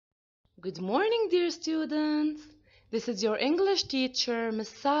Good morning, dear students. This is your English teacher, Miss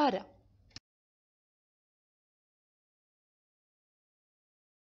Sara.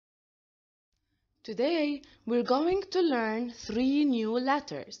 Today, we're going to learn 3 new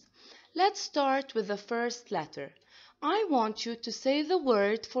letters. Let's start with the first letter. I want you to say the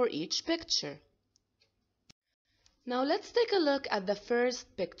word for each picture. Now, let's take a look at the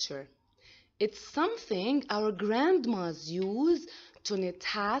first picture. It's something our grandmas use to knit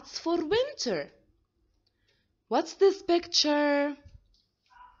hats for winter. What's this picture?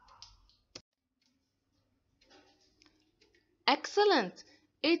 Excellent!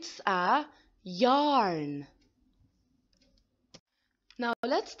 It's a yarn. Now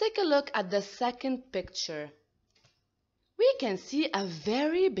let's take a look at the second picture. We can see a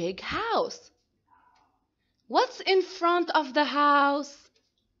very big house. What's in front of the house?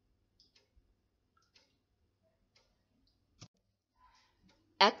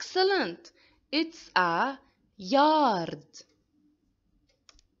 Excellent! It's a yard.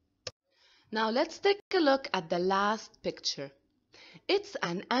 Now let's take a look at the last picture. It's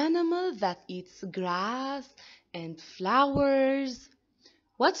an animal that eats grass and flowers.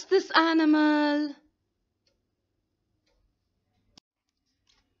 What's this animal?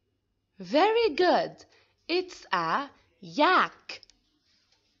 Very good. It's a yak.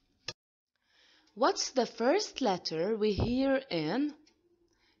 What's the first letter we hear in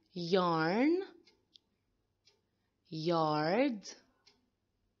yarn, yard,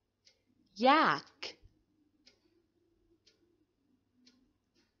 yak?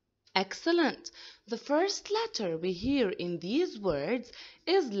 Excellent. The first letter we hear in these words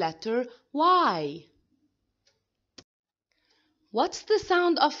is letter Y. What's the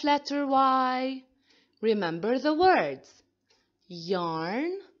sound of letter Y? Remember the words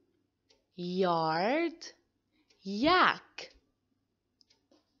yarn, yard, yak.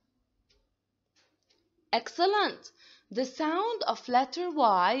 Excellent. The sound of letter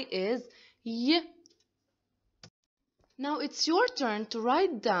Y is Y. Now it's your turn to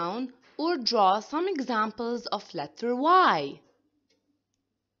write down or draw some examples of letter Y.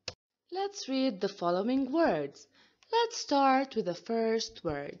 Let's read the following words. Let's start with the first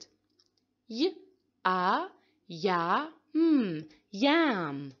word. Y, a, ya,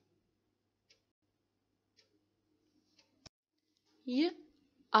 yam. Y,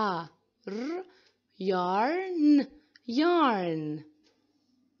 a, r, yarn, yarn.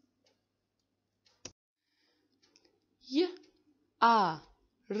 Y, a,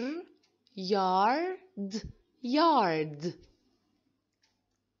 r, yard, yard.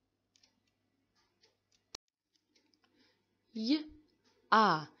 Y,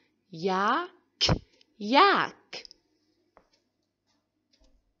 a, yak, yak.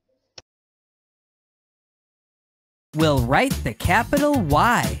 We'll write the capital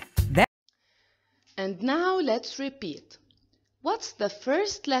Y. And now let's repeat. What's the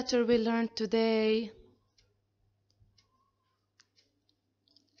first letter we learned today?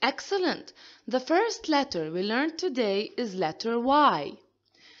 Excellent! The first letter we learned today is letter Y.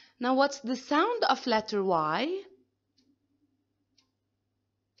 Now what's the sound of letter Y?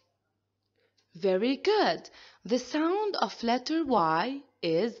 Very good. The sound of letter Y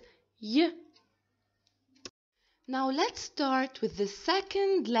is Y. Now let's start with the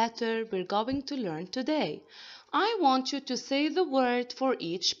second letter we're going to learn today. I want you to say the word for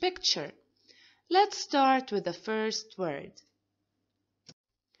each picture. Let's start with the first word.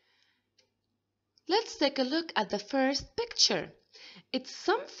 Let's take a look at the first picture. It's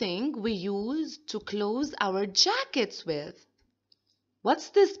something we use to close our jackets with. What's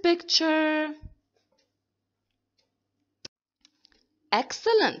this picture?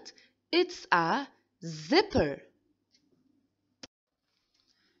 Excellent! It's a zipper.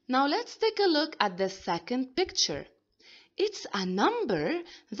 Now let's take a look at the second picture. It's a number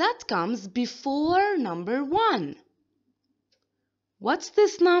that comes before number 1. What's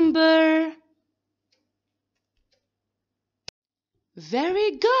this number?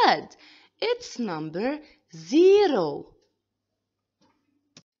 Very good! It's number 0.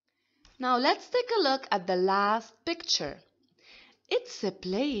 Now let's take a look at the last picture. It's a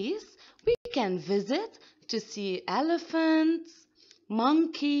place we can visit to see elephants,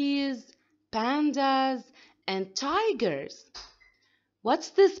 monkeys, pandas, and tigers.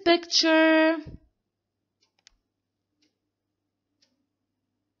 What's this picture?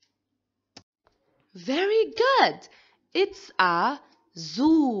 Very good! It's a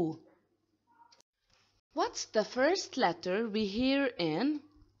zoo. What's the first letter we hear in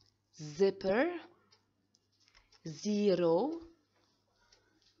zipper, 0,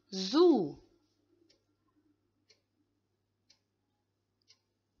 zoo?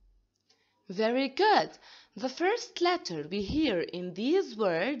 Very good. The first letter we hear in these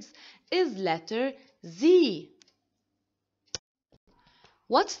words is letter Z.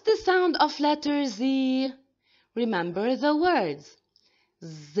 What's the sound of letter Z? Remember the words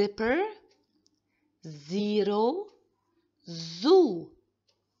zipper, zero, zoo.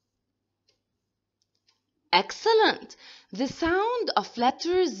 Excellent. The sound of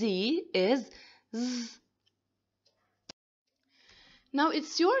letter Z is Z. Now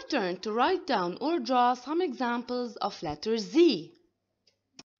it's your turn to write down or draw some examples of letter Z.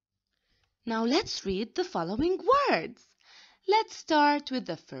 Now let's read the following words. Let's start with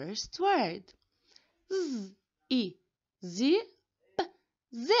the first word. Z, I, zip,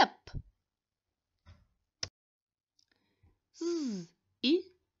 zip. Z, I,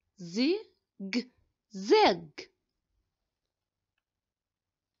 zig, zig.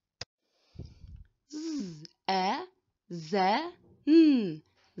 Z, a, z, n,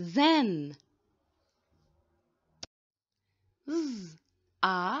 zen. Z,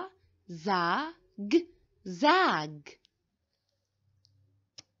 a, zag, zag.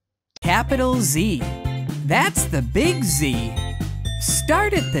 Capital Z. That's the big Z.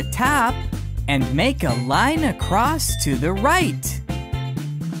 Start at the top and make a line across to the right.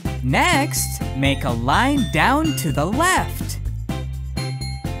 Next, make a line down to the left.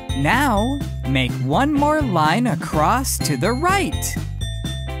 Now, make one more line across to the right.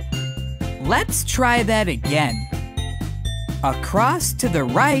 Let's try that again. Across to the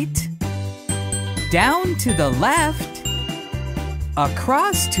right, down to the left,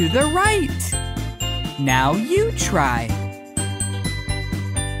 across to the right. Now you try.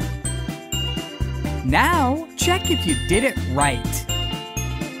 Now, check if you did it right.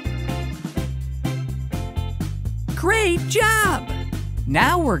 Great job!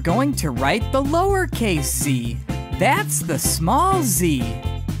 Now we're going to write the lowercase z. That's the small z.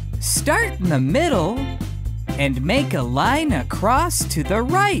 Start in the middle and make a line across to the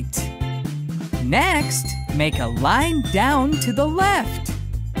right. Next, make a line down to the left.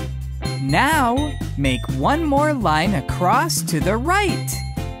 Now, make one more line across to the right.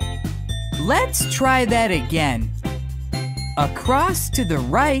 Let's try that again. Across to the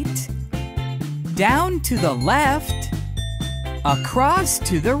right, down to the left, across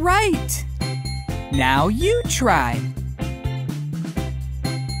to the right. Now you try.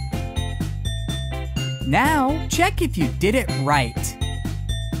 Now, check if you did it right.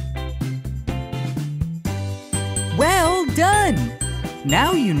 Well done!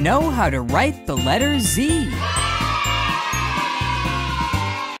 Now you know how to write the letter Z.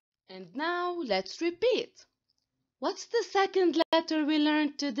 And now let's repeat. What's the second letter we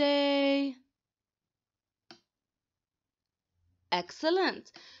learned today?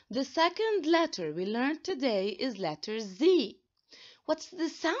 Excellent. The second letter we learned today is letter Z. What's the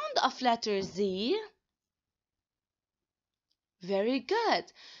sound of letter Z? Very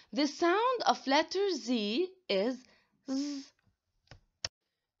good. The sound of letter Z is Z.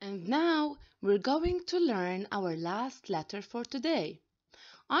 And now we're going to learn our last letter for today.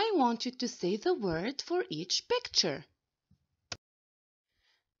 I want you to say the word for each picture.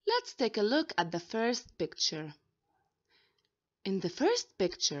 Let's take a look at the first picture. In the first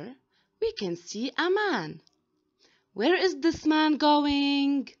picture, we can see a man. Where is this man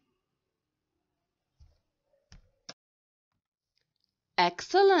going?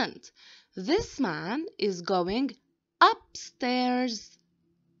 Excellent! This man is going upstairs.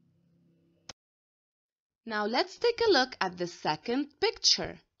 Now let's take a look at the second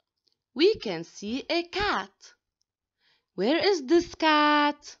picture. We can see a cat. Where is this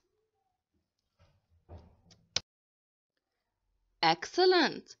cat?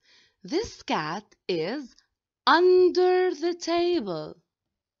 Excellent! This cat is under the table.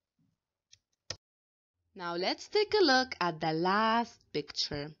 Now let's take a look at the last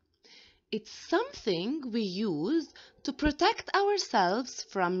picture. It's something we use to protect ourselves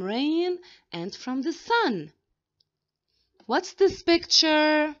from rain and from the sun. What's this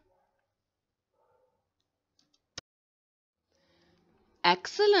picture?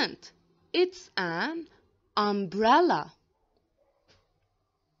 Excellent! It's an umbrella.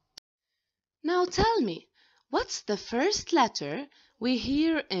 Now tell me, what's the first letter we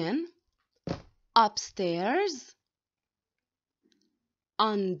hear in upstairs,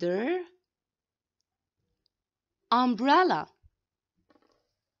 under, umbrella?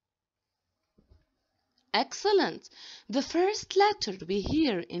 Excellent! The first letter we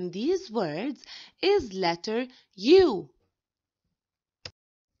hear in these words is letter U.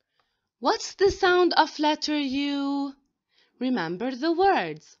 What's the sound of letter U? Remember the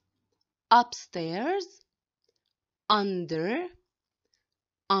words upstairs, under,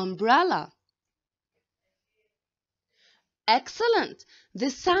 umbrella. Excellent. The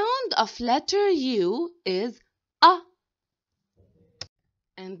sound of letter U is A.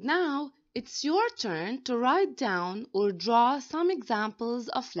 And now it's your turn to write down or draw some examples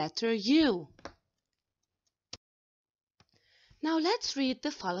of letter U. Now let's read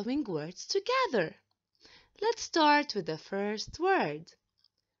the following words together. Let's start with the first word.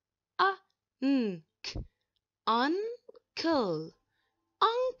 Uncle, uncle,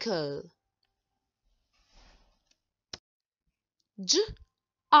 uncle.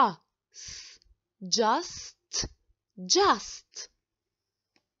 Just, just.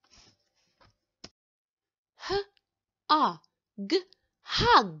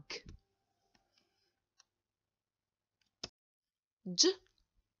 Hug.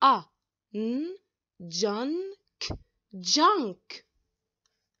 Junk, junk.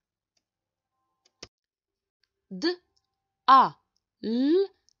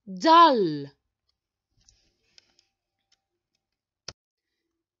 Dull.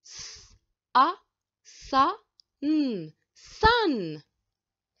 Sun.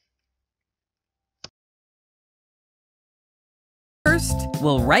 First,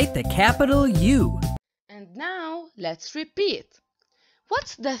 we'll write the capital U. And now, let's repeat.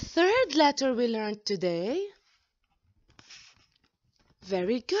 What's the third letter we learned today?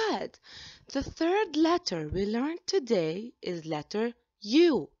 Very good. The third letter we learned today is letter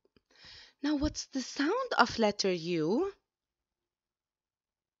U. Now, what's the sound of letter U?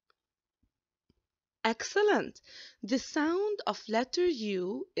 Excellent. The sound of letter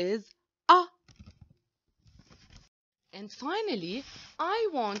U is A. And finally, I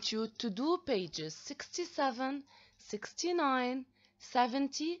want you to do pages 67, 69,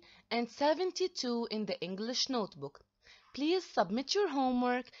 70, and 72 in the English notebook. Please submit your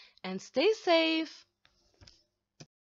homework and stay safe.